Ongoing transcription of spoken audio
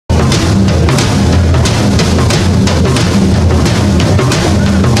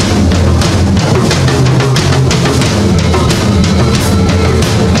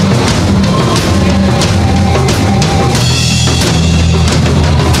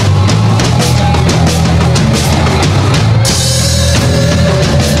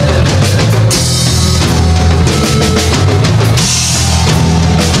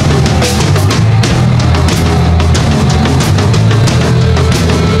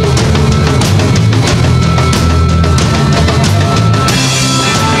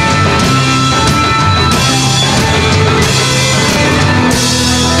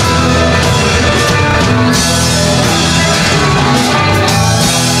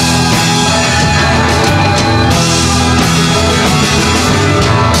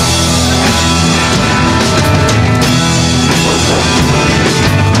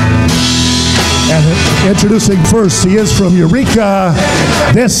Introducing first, he is from Eureka.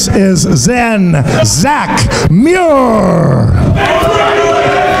 This is Zack Muir.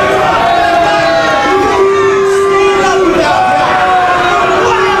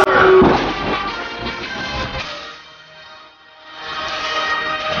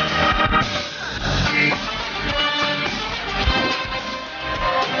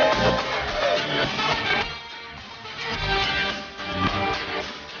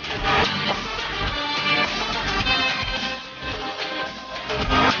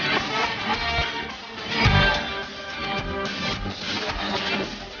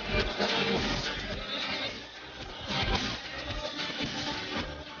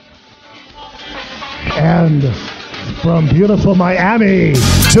 And from beautiful Miami,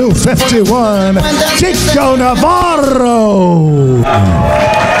 251, Chico Navarro.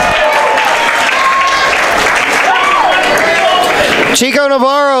 Chico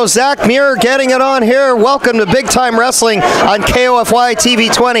Navarro, Zack Muir getting it on here. Welcome to Big Time Wrestling on KOFY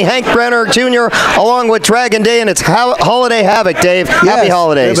TV 20. Hank Brenner Jr. along with Dragon Day, and it's Holiday Havoc, Dave. Yes. Happy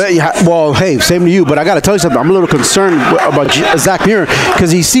holidays. Well, hey, same to you, but I got to tell you something. I'm a little concerned about Zack Muir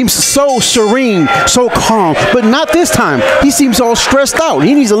because he seems so serene, so calm, but not this time. He seems all stressed out.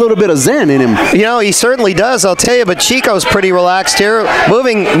 He needs a little bit of zen in him. You know, he certainly does, I'll tell you, but Chico's pretty relaxed here,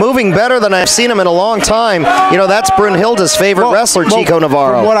 moving better than I've seen him in a long time. You know, that's Brunhilde's favorite wrestler, Chico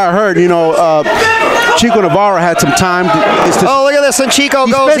Navarro. From what I heard, you know, Chico Navarro had some time. Oh, look at this, and Chico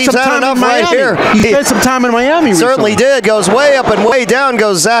goes, he's had enough right here. He spent some time in Miami Certainly did. Goes way up and way down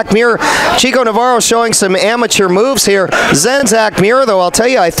goes Zack Muir. Chico Navarro showing some amateur moves here. Zack Muir, though, I'll tell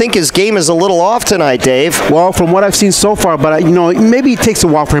you, I think his game is a little off tonight, Dave. Well, from what I've seen so far, but, you know, maybe it takes a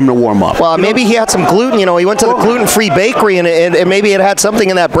while for him to warm up. Well, maybe he had some gluten. You know, he went to the gluten-free bakery, and maybe it had something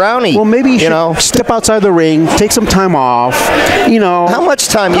in that brownie. Well, maybe he should step outside the ring, take some time off, you know. How much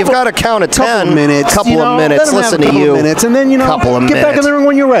time? You've got to count at 10. Couple minutes. Couple of minutes. Listen to you. Minutes, and then, you know, get back in the ring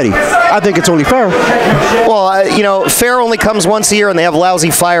when you're ready. I think it's only fair. Well, you know, fair only comes once a year, and they have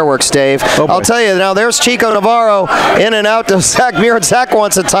lousy fireworks, Dave. I'll tell you, now there's Chico Navarro in and out to Zack Muir, and Zack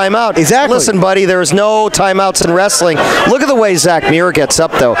wants a timeout. Exactly. Listen, buddy, there's no timeouts in wrestling. Look at the way Zack Muir gets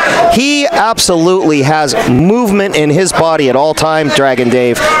up, though. He absolutely has movement in his body at all times, Dragon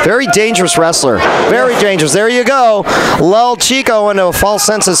Dave. Very dangerous wrestler. Very dangerous. There you go. Lull Chico into a false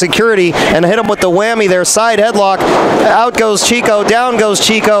sense of security and hit him with the whammy there. Side headlock. Out goes Chico. Down goes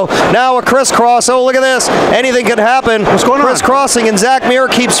Chico. Now a crisscross. Oh, look at this. Anything could happen. What's going on? Crisscrossing, and Zack Muir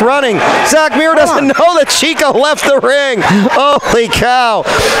keeps running. Zack Muir doesn't know that Chico left the ring. Holy cow.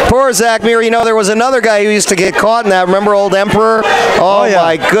 Poor Zack Muir. You know, there was another guy who used to get caught in that. Remember old Emperor? Oh, yeah.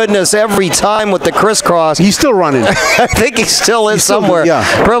 My goodness. Every time with the crisscross. He's still running. I think he still is somewhere.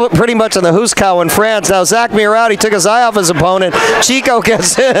 Pretty much in the Huskow in France. Now, Zack Muir out. He took his eye off his opponent. Chico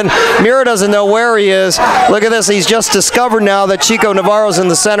gets in. Muir doesn't know where he is. Look at this. He's just discovered now that Chico Navarro's in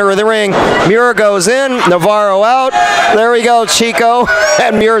the center of the ring. Muir goes in. Navarro out. There we go, Chico.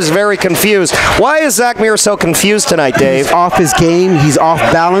 And Muir's very confused. Why is Zack Muir so confused tonight, Dave? He's off his game. He's off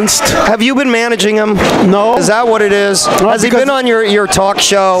balanced. Have you been managing him? No. Is that what it is? No, has he been on your talk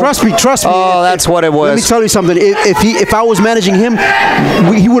show? Trust me. Oh, that's what it was. Let me tell you something. If I was managing him,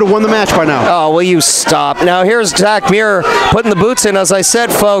 he would have won the match by now. Oh, will you stop? Now, here's Zack Muir putting the boots in. As I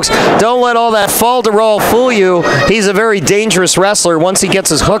said, folks, don't let all that fall-to-roll fool you. He's a very dangerous wrestler. Once he gets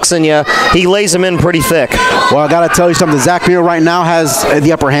his hooks in you, he lays them in pretty thick. Well, I got to tell you something. Zack Muir right now has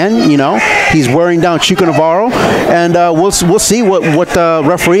the upper hand, you know. He's wearing down Chico Navarro, and we'll see what the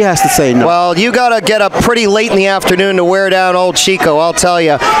referee has to say. No. Well, you got to get up pretty late in the afternoon to wear down old Chico, I'll tell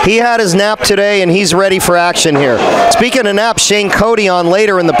you. He had his nap today, and he's ready for action here. Speaking of naps, Shane Cody on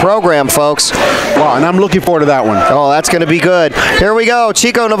later in the program, folks. Wow, and I'm looking forward to that one. Oh, that's going to be good. Here we go.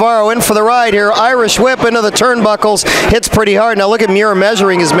 Chico Navarro in for the ride here. Irish whip into the turnbuckles. Hits pretty hard. Now look at Muir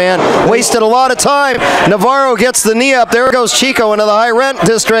measuring his man. Wasted a lot of time. Navarro gets the knee up. There goes Chico into the high rent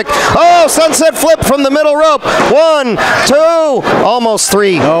district. Oh, sunset flip from the middle rope. 1, 2, almost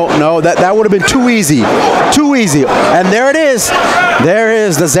 3. No, that would have been too easy. Too easy. And there it is. There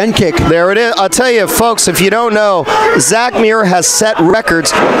is the Zen kick. There it is. I'll tell you, folks, if you don't know, Zack Muir has set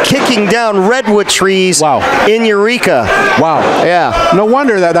records kicking down redwood trees in Eureka. Wow. Yeah. No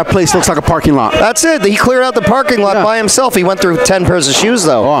wonder that place looks like a parking lot. That's it. He cleared out the parking lot by himself. He went through 10 pairs of shoes,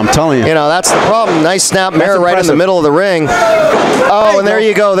 though. Oh, I'm telling you. You know, that's the problem. Nice snap mirror right in the middle of the ring. Oh, and there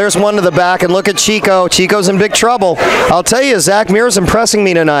you go. There's one to the back, and look at Chico. Chico's in big trouble. I'll tell you, Zack Muir's impressing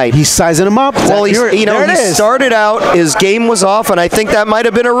me tonight. He's sizing him up. Well, he started out, his game was off, and I think that might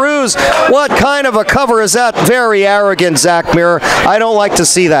have been a ruse. What kind of a cover is that? Very arrogant, Zack Muir. I don't like to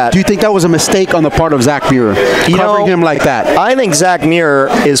see that. Do you think that was a mistake on the part of Zack Muir, covering him like that? that. I think Zack Muir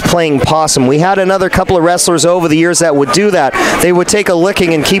is playing possum. We had another couple of wrestlers over the years that would do that. They would take a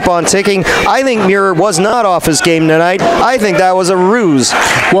licking and keep on ticking. I think Muir was not off his game tonight. I think that was a ruse.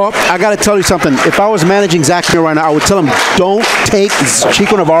 Well, I got to tell you something. If I was managing Zack Muir right now, I would tell him, don't take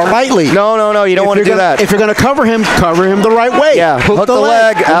Chico Navarro lightly. No, you don't want to do that. If you're going to cover him the right way. Yeah, hook the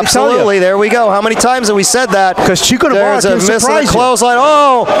leg. Absolutely. There we go. How many times have we said that? Because Chico Navarro can surprise you. Clothesline.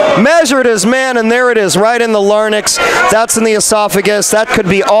 Oh, measured his man, and there it is, right in the larynx. That's in the esophagus. That could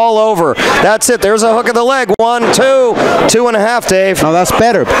be all over. That's it. There's a hook of the leg. 1, 2, 2.5, Dave. No, that's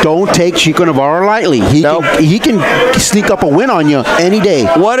better. Don't take Chico Navarro lightly. He can sneak up a win on you any day.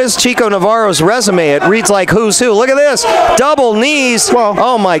 What is Chico Navarro's resume? It reads like who's who. Look at this. Double knees. Well,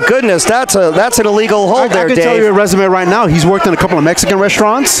 oh my goodness, that's an illegal hold there, Dave. I can tell you a resume right now. He's worked in a couple of Mexican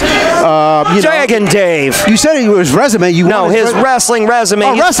restaurants. Dragon Dave. You said his resume. His wrestling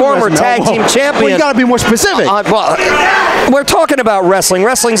resume. He's former tag team champion. Well, you got to be more specific. Well, we're talking about wrestling.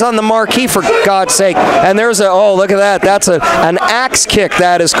 Wrestling's on the marquee, for God's sake. And there's look at that. That's an axe kick,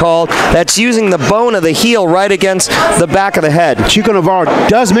 that is called. That's using the bone of the heel right against the back of the head. Chico Navarro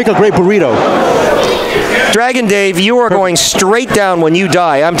does make a great burrito. Dragon Dave, you are going straight down when you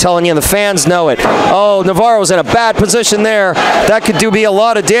die. I'm telling you, the fans know it. Oh, Navarro's in a bad position there. That could be a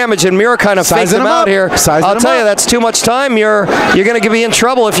lot of damage, and Muir kind of faked him out here. I'll tell you, that's too much time, Muir. You're going to be in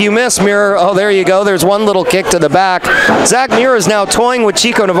trouble if you miss, Muir. Oh, there you go. There's one little kick to the back. Zack Muir is now toying with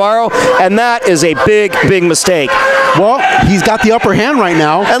Chico Navarro, and that is a big, big mistake. Well, he's got the upper hand right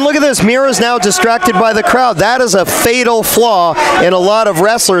now. And look at this. Muir is now distracted by the crowd. That is a fatal flaw in a lot of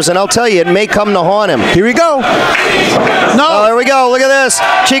wrestlers, and I'll tell you, it may come to haunt him. Here we go. No. Oh, there we go. Look at this.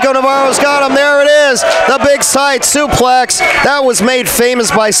 Chico Navarro's got him. There it is. The big side suplex. That was made famous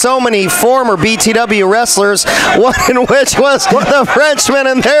by so many former BTW wrestlers, one in which was the Frenchman,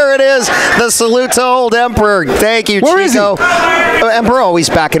 and there it is. The salute to old Emperor. Thank you, Where Chico. Is he? Emperor always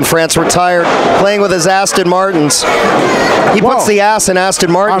back in France, retired, playing with his Aston Martins. He puts the ass in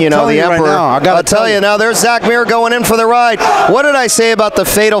Aston Martin, the Emperor. Right I'll tell you now, there's Zack Muir going in for the ride. What did I say about the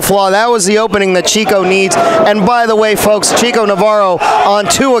fatal flaw? That was the opening that Chico needs. And by the way, folks, Chico Navarro on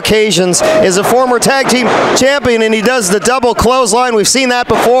 2 occasions is a former tag team champion, and he does the double clothesline. We've seen that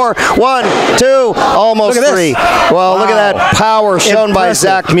before. 1, 2, almost 3. Well, look at that power shown by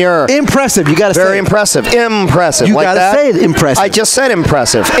Zack Muir. Impressive. You got to say. Very impressive. Impressive. You like got to that? say it, impressive. I just said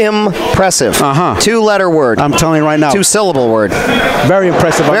impressive. Impressive. 2-letter word. I'm telling you right now. 2-syllable word. Very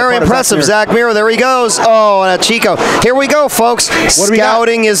impressive. Very impressive, Zack Muir. There he goes. Oh, and a Chico. Here we go, folks.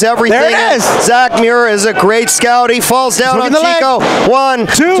 Scouting is everything. There it is. Zack Muir is a great scout. He falls down on Chico. 1,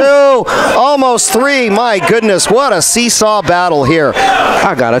 2, almost 3. My goodness, what a seesaw battle here.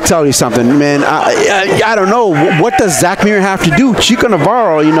 I gotta tell you something, man. I don't know. What does Zack Muir have to do? Chico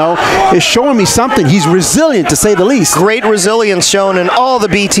Navarro, is showing me something. He's resilient, to say the least. Great resilience shown in all the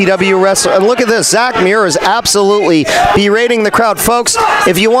BTW wrestlers. And look at this. Zack Muir is absolutely berating the crowd. Folks,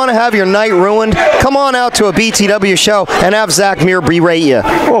 if you want to have your night ruined, come on out to a BTW show and have Zack Muir berate you.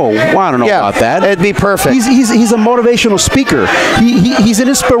 Oh, well, I don't know about that. It'd be perfect. He's a motivational speaker. He's an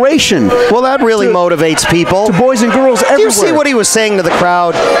inspiration. Well, that really motivates people. To boys and girls everywhere. Do you see what he was saying to the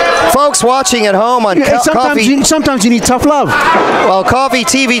crowd? Folks watching at home on Coffee. Sometimes you need tough love. Well, Coffee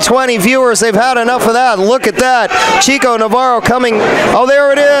TV 20 viewers, they've had enough of that. Look at that. Chico Navarro coming. Oh,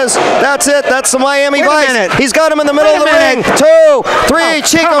 there it is. That's it. That's the Miami Vice. He's got him in the middle of the ring. 2, 3.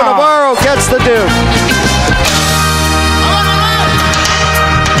 Chico Navarro gets the dude.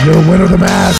 Your winner of the match,